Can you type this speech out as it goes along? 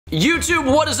YouTube,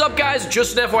 what is up, guys?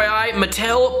 Just an FYI,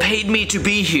 Mattel paid me to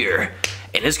be here.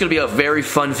 And it's gonna be a very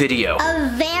fun video.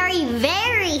 A very,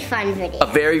 very fun video. A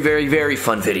very, very, very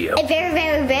fun video. A very,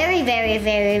 very, very, very,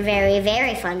 very, very,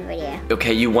 very fun video.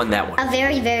 Okay, you won that one. A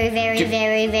very, very, very,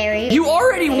 very, very. You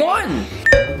already won!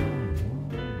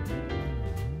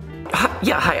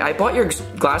 Hi, I bought your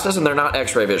glasses and they're not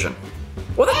X-ray vision.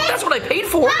 Well, that's what I paid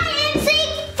for. Hide and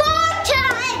seek 4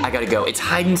 times! I gotta go. It's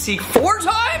hide and seek 4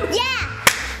 times? Yeah!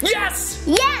 Yes!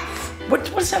 Yes!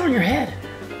 What's that on your head?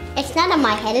 It's not on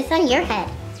my head, it's on your head.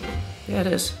 Yeah, it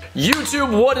is.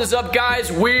 YouTube, what is up,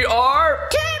 guys? We are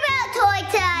Turbo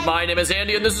Toy Time! My name is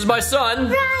Andy and this is my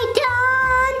son.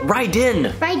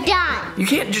 Raiden. Raiden. You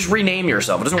can't just rename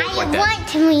yourself. It doesn't work like that. I want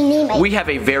to rename it. We have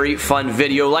a very fun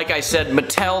video. Like I said,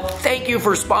 Mattel, thank you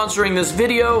for sponsoring this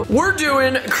video. We're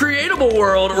doing Creatable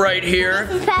World right here.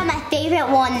 This is probably my favorite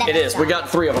one that it is. We got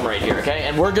 3 of them right here, okay?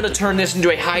 And we're gonna turn this into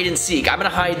a hide and seek. I'm gonna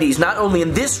hide these not only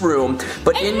in this room,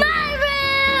 but in my room.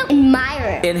 In my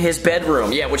room. In his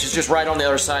bedroom, yeah, which is just right on the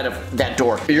other side of that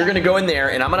door. You're gonna go in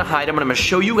there, and I'm gonna hide them, and I'm gonna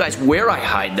show you guys where I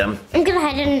hide them. I'm gonna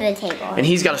hide it under the table. And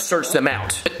he's gotta search them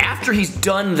out. But after he's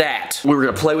done that, we're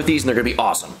gonna play with these, and they're gonna be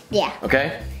awesome. Yeah.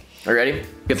 Okay? Are you ready?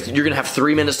 You're gonna have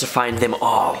 3 minutes to find them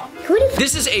all.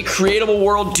 This is a Creatable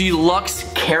World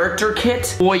Deluxe Character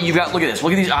Kit. Boy, you got, look at this.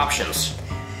 Look at these options.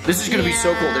 This is gonna be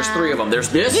so cool. There's 3 of them. There's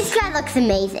this. This guy looks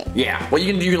amazing. Yeah. Well,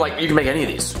 you can make any of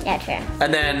these. Yeah, true.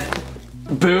 And then,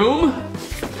 boom,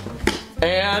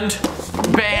 and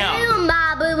bam.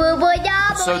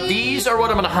 So these are what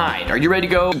I'm gonna hide. Are you ready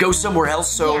to go somewhere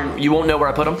else so you won't know where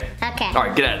I put them? Okay. All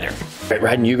right, get out of there.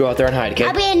 Right, Raiden, you go out there and hide, okay?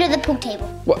 I'll be under the pool table.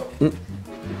 What?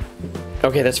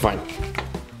 Okay, that's fine.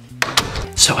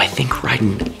 So I think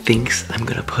Raiden thinks I'm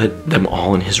gonna put them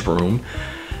all in his room,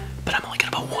 but I'm only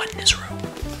gonna put 1 in his room.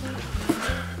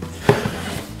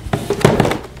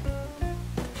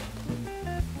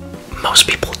 Most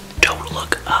people don't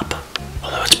look up,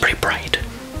 although it's pretty bright.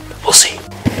 We'll see.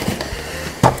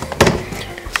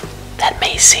 That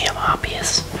may seem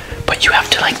obvious, but you have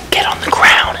to like get on the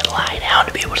ground and lie down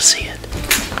to be able to see it.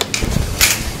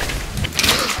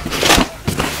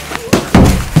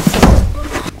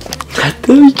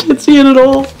 You can't see it at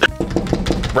all.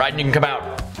 Raiden, you can come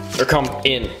out. Or come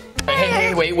in.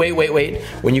 Hey, wait.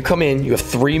 When you come in, you have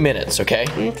 3 minutes, okay?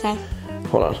 Okay.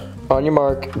 Hold on. On your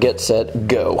mark, get set,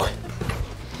 go.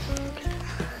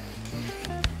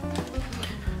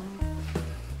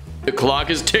 The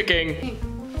clock is ticking.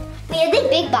 Wait, are they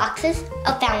big boxes?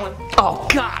 Oh, found one. Oh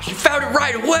gosh, you found it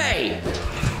right away.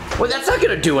 Well, that's not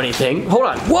gonna do anything. Hold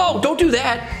on. Whoa, don't do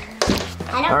that.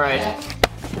 I don't All right.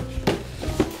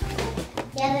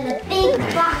 Yeah, there's a big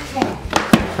box there.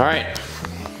 All right.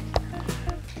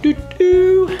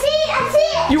 Doo-doo. See, I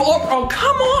see it. You are, oh,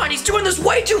 come on. He's doing this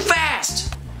way too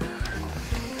fast.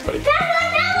 Found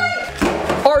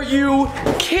one. Are you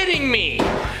kidding me?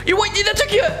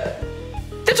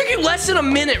 That took you less than a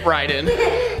minute, Raiden.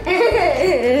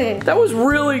 That was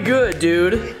really good,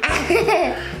 dude.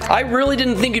 I really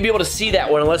didn't think you'd be able to see that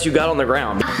one unless you got on the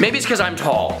ground. Maybe it's because I'm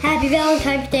tall. Happy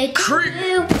Valentine's Day to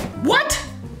you. What?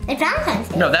 It's Valentine's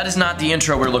Day. No, that is not the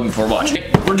intro we're looking for. Watch.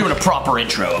 We're doing a proper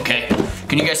intro, okay?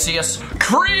 Can you guys see us?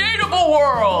 Creatable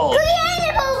World!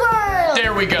 Creatable World!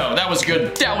 There we go. That was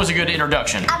good. That was a good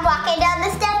introduction. I'm walking down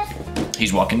the steps.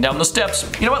 He's walking down the steps.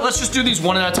 You know what? Let's just do these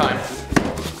one at a time.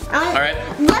 All right.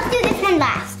 Let's do this one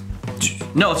last.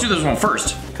 No, let's do this one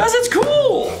first. Cause it's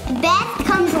cool. Best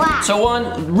comes last. So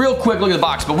one, real quick look at the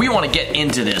box, but we want to get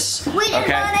into this. We don't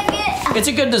want to get. It's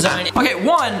a good design. Okay,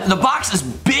 one, the box is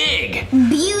big.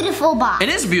 Beautiful box. It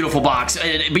is a beautiful box,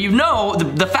 but you know,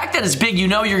 the fact that it's big, you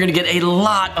know you're gonna get a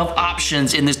lot of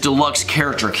options in this deluxe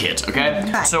character kit,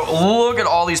 okay? Right. So look at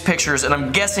all these pictures, and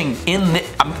I'm guessing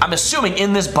I'm assuming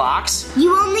in this box,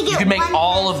 you only get you can make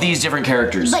all of these different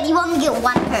characters. But you only get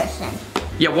 1 person.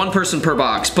 Yeah, 1 person per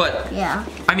box, but yeah.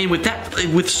 I mean,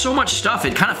 with so much stuff,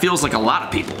 it kind of feels like a lot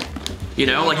of people. You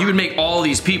know, like you would make all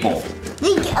these people.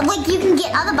 Like you can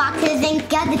get other boxes and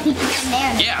get the people from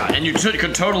there. Yeah, and you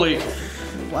could totally.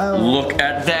 Whoa. Look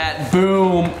at that,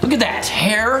 boom. Look at that,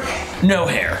 hair, no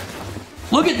hair.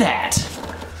 Look at that.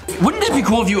 Wouldn't it be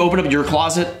cool if you opened up your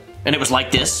closet and it was like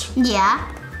this?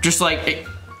 Yeah. Just like,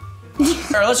 all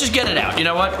right, let's just get it out. You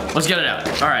know what? Let's get it out.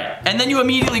 All right, and then you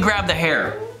immediately grab the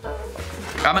hair.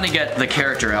 I'm gonna get the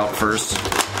character out first.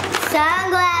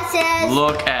 Sunglasses.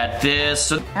 Look at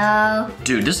this. Oh.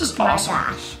 Dude, this is awesome.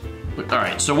 My gosh. All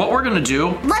right, so what we're gonna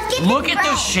do, look at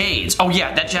those shades. Oh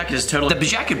yeah, that jacket is totally, the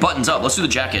jacket buttons up. Let's do the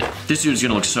jacket. This dude's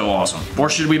gonna look so awesome. Or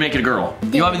should we make it a girl?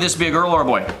 You want this to be a girl or a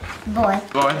boy? Boy.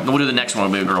 Boy, then we'll do the next one,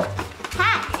 it'll be a girl.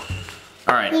 Hat.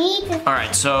 All right. All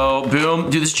right, so boom.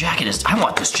 Dude, this jacket is, I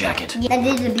want this jacket. Yeah,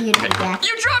 that is a beautiful jacket.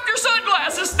 You dropped your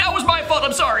sunglasses. That was my fault.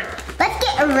 I'm sorry. Let's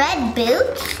get a red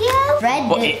boots. Yeah. Red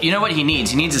Well, boots. you know what he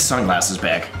needs? He needs his sunglasses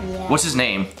back. Yeah. What's his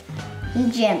name?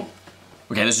 Jim.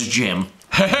 Okay, this is Jim.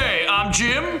 Hey, I'm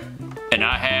Jim, and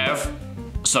I have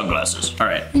sunglasses. All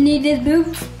right. You need his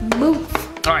boots. Boots.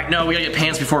 All right, no, we gotta get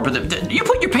pants before, but you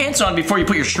put your pants on before you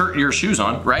put your shoes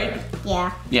on, right?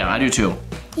 Yeah. Yeah, I do too.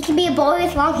 He can be a boy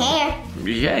with long hair.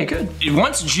 Yeah, he could.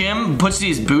 Once Jim puts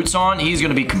these boots on, he's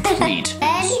gonna be complete.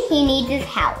 Then he needs his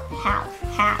hat.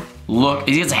 Look,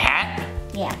 he gets a hat?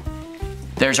 Yeah.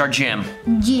 There's our Jim.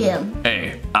 Jim.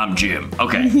 Hey, I'm Jim.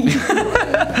 Okay.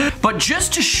 But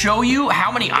just to show you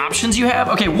how many options you have,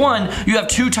 okay, one, you have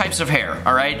two types of hair,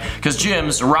 all right? Because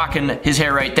Jim's rocking his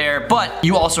hair right there, but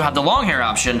you also have the long hair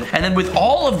option. And then with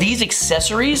all of these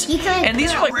accessories, and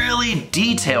these are like really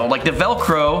detailed, like the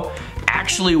Velcro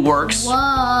actually works.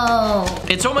 Whoa.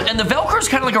 It's almost, and the Velcro is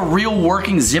kind of like a real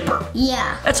working zipper.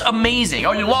 Yeah. That's amazing.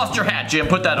 Oh, you lost your hat, Jim.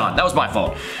 Put that on. That was my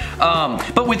fault.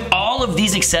 But with all of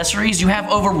these accessories, you have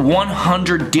over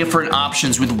 100 different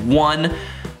options with one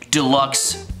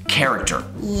deluxe character.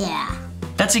 Yeah.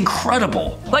 That's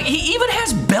incredible. Like, he even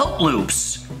has belt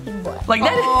loops. Like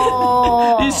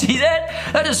that, you see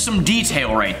that? That is some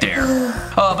detail right there.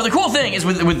 But the cool thing is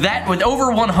with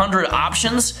over 100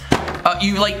 options,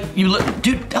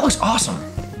 dude, that looks awesome.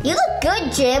 You look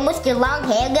good, Jim, with your long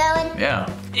hair going. Yeah.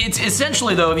 It's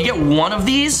essentially though, if you get one of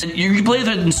these, you can play with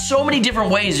it in so many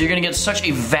different ways. You're gonna get such a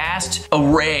vast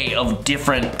array of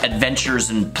different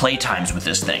adventures and playtimes with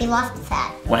this He thing. lost his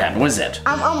hat. What happened? What is that?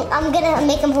 I'm gonna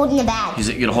make him holding a bag. He's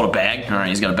gonna hold a bag? All right,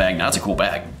 he's got a bag now. That's a cool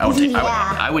bag. I would take.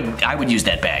 Yeah. I would use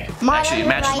that bag. Mine Actually, it is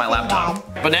matches my like a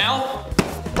laptop. But now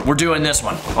we're doing this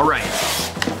one. All right.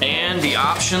 And the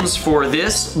options for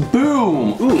this,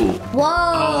 boom. Ooh. Whoa.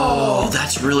 Oh,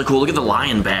 that's really cool. Look at the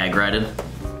lion bag, Ryden.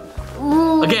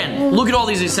 Ooh. Again, look at all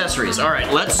these accessories. All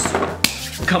right, let's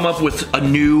come up with a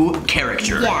new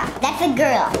character. Yeah, that's a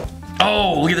girl.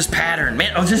 Oh, look at this pattern.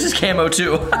 Man, oh, this is camo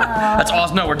too. That's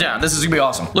awesome. No, we're down. This is gonna be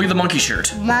awesome. Look at the monkey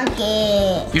shirt.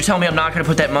 Monkey. You're telling me I'm not gonna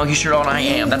put that monkey shirt on? I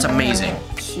am. That's amazing.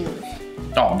 Shoes.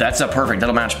 Oh, that's perfect.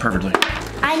 That'll match perfectly.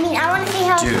 I mean, I want to see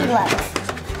how she Dude.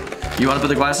 looks. You wanna put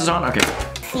the glasses on? Okay.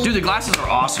 Dude, the glasses are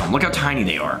awesome. Look how tiny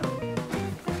they are.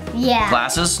 Yeah.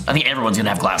 Glasses? I think everyone's gonna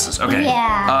have glasses. Okay.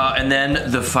 Yeah. And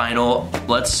then the final,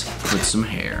 let's put some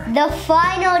hair. The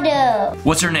final dude.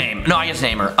 What's her name? No, I get to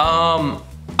name her. I'm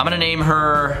gonna name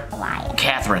her Lion.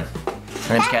 Catherine.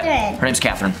 Her name's Catherine. Her name's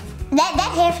Catherine.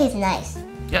 That hair feels nice.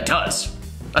 Yeah, it does.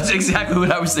 That's exactly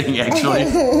what I was thinking, actually.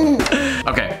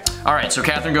 Okay. All right, so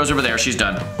Catherine goes over there. She's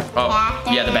done. Oh,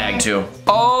 Catherine. yeah, the bag too.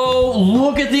 Oh,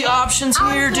 look at the options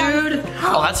here, dude.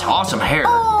 Oh, that's awesome hair.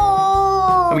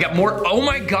 Oh. We got more. Oh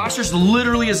my gosh, there's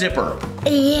literally a zipper.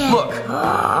 Yeah. Look,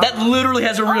 that literally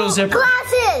has a real zipper.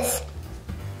 Glasses.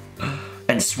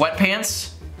 And sweatpants.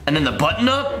 And then the button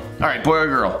up. All right, boy or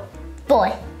girl?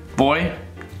 Boy. Boy?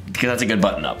 Because that's a good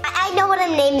button up. I know what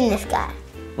I'm naming this guy.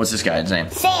 What's this guy's name?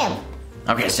 Sam.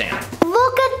 Okay, Sam.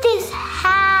 Look at this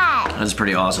hat. That's a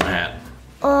pretty awesome hat.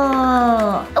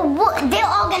 Oh. They're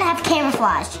all gonna have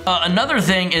camouflage. Another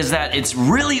thing is that it's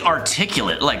really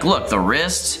articulate. Like, look, the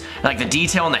wrists, like the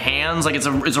detail in the hands. Like, it's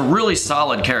a really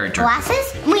solid character.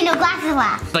 Glasses? Wait, no, glasses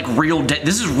last. Like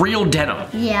this is real denim.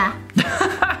 Yeah.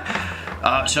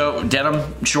 So denim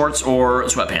shorts or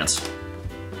sweatpants?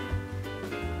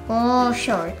 Oh,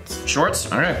 shorts.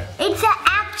 Shorts. All right. It's an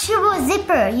actual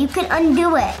zipper. You can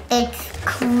undo it. It's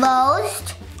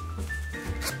closed.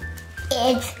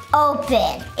 It's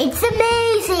open. It's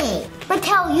amazing.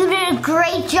 Mattel, you did a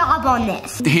great job on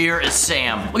this. Here is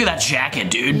Sam. Look at that jacket,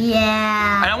 dude.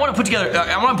 Yeah. And I want to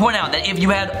point out that if you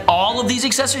had all of these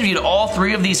accessories, you had all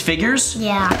three of these figures.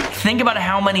 Yeah. Think about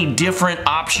how many different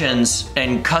options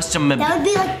and custom. That would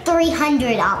be like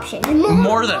 300 options.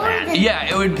 More than that. Yeah,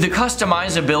 it would. The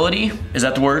customizability, is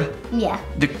that the word? Yeah.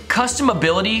 The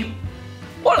customability,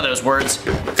 one of those words,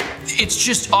 it's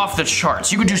just off the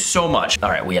charts. You could do so much. All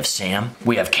right, we have Sam,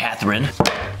 we have Catherine,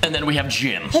 and then we have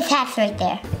Jim. His hat's right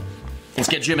there. Let's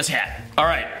get Jim his hat. All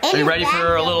right, And are you his ready bag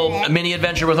for a little over there. mini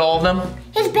adventure with all of them?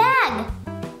 His bag.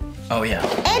 Oh yeah.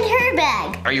 And her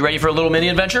bag. Are you ready for a little mini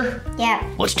adventure? Yeah.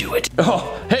 Let's do it.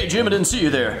 Oh, hey Jim, I didn't see you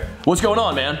there. What's going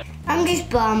on, man? I'm just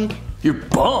bummed. You're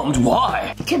bummed?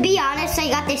 Why? To be honest, I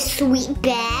got this sweet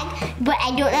bag, but I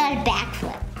don't know how to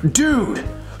backflip. Dude,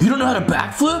 you don't know how to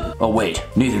backflip? Oh wait,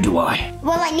 neither do I.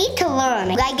 Well, I need to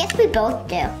learn. I guess we both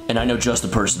do. And I know just the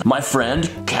person. My friend,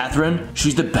 Catherine,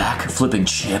 she's the backflipping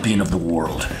champion of the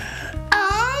world.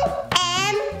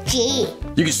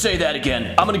 OMG. You can say that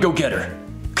again. I'm gonna go get her.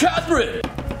 Catherine!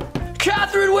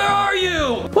 Catherine, where are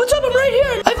you? What's up? I'm right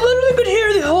here. I've literally been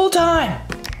here the whole time.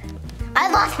 I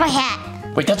lost my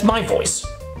hat. Wait, that's my voice.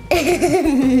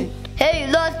 Hey,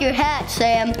 you lost your hat,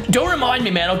 Sam. Don't remind me,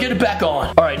 man. I'll get it back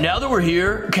on. All right, now that we're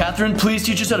here, Catherine, please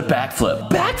teach us how to backflip.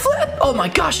 Backflip? Oh my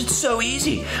gosh, it's so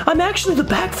easy. I'm actually the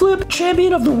backflip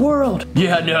champion of the world.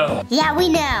 Yeah, no. Yeah, we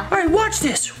know. All right, watch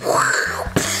this.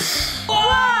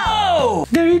 Whoa!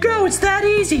 There you go. It's that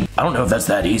easy. I don't know if that's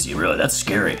that easy, really. That's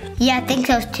scary. Yeah, I think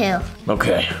so too.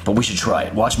 Okay, but we should try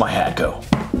it. Watch my hat go.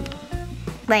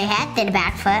 My hat did a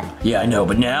backflip. Yeah, I know,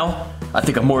 but now I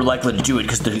think I'm more likely to do it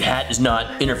because the hat is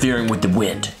not interfering with the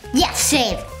wind. Yes,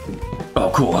 same.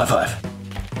 Oh, cool. High five.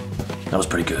 That was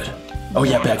pretty good. Oh,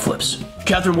 yeah, backflips.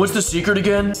 Catherine, what's the secret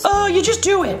again? Oh, you just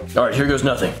do it. All right, here goes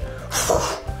nothing.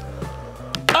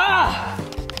 Ah!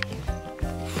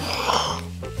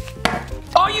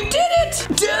 Oh, you did it!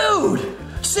 Dude!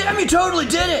 Sam, you totally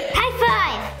did it! High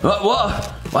five! Well,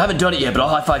 I haven't done it yet, but I'll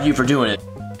high five you for doing it.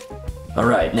 All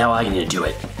right, now I need to do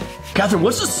it. Catherine,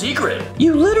 what's the secret?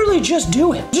 You literally just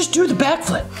do it. Just do the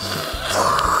backflip.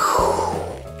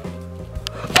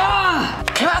 Ah!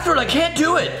 Catherine, I can't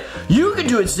do it. You can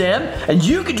do it, Sam. And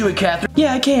you can do it, Catherine.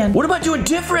 Yeah, I can. What am I doing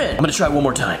different? I'm gonna try one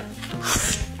more time.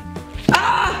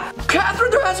 Ah!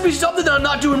 Catherine, there has to be something that I'm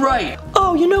not doing right.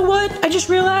 Oh, you know what? I just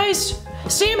realized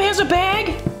Sam has a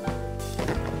bag.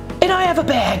 And I have a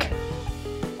bag.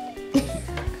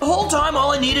 The whole time,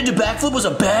 all I needed to backflip was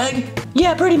a bag?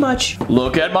 Yeah, pretty much.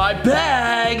 Look at my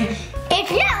bag!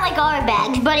 It's not like our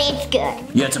bags, but it's good.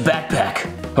 Yeah, it's a backpack.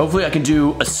 Hopefully I can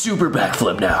do a super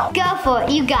backflip now. Go for it,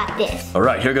 you got this. All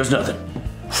right, here goes nothing.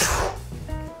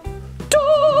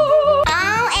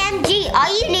 OMG,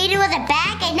 all you needed was a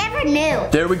bag? I never knew.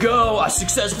 There we go, I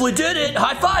successfully did it.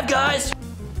 High five, guys.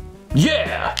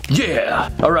 Yeah, yeah.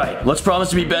 All right, let's promise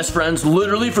to be best friends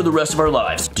literally for the rest of our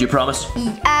lives. Do you promise?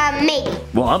 Maybe.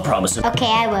 Well, I'm promising. Okay,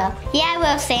 I will. Yeah, I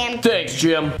will, Sam. Thanks,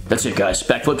 Jim. That's it, guys.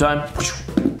 Backflip time.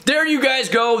 There you guys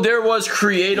go. There was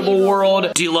Creatable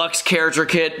World Deluxe Character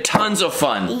Kit. Tons of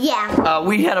fun. Yeah.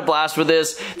 We had a blast with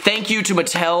this. Thank you to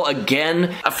Mattel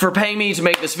again for paying me to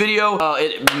make this video.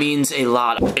 It means a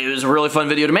lot. It was a really fun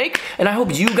video to make, and I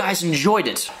hope you guys enjoyed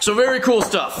it. So very cool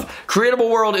stuff. Creatable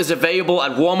World is available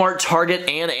at Walmart, Target,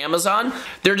 and Amazon.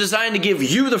 They're designed to give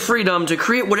you the freedom to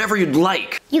create whatever you'd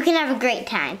like. You can have a great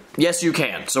time. Yes, you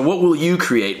can. So what will you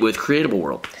create with Creatable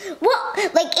World? Well,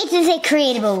 like, it is a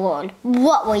Creatable World.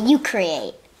 What will you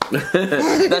create?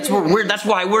 That's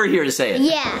why we're here to say it.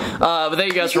 Yeah. But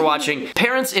thank you guys for watching.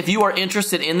 Parents, if you are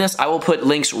interested in this, I will put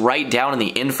links right down in the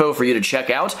info for you to check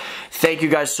out. Thank you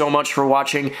guys so much for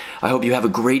watching. I hope you have a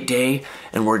great day,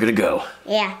 and we're gonna go.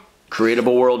 Yeah.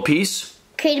 Creatable World, peace.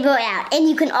 Creatable out. And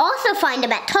you can also find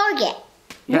them at Target,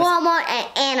 yes. Walmart,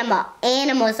 and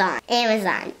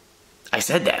Amazon. I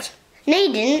said that. No,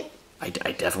 you didn't. I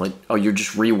definitely... Oh, you're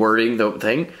just rewording the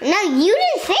thing? No, you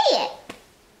didn't say it.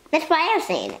 That's why I was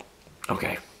saying it.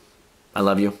 Okay. I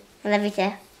love you. I love you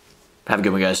too. Have a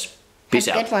good one, guys. Peace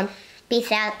out. Good one.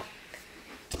 Peace out.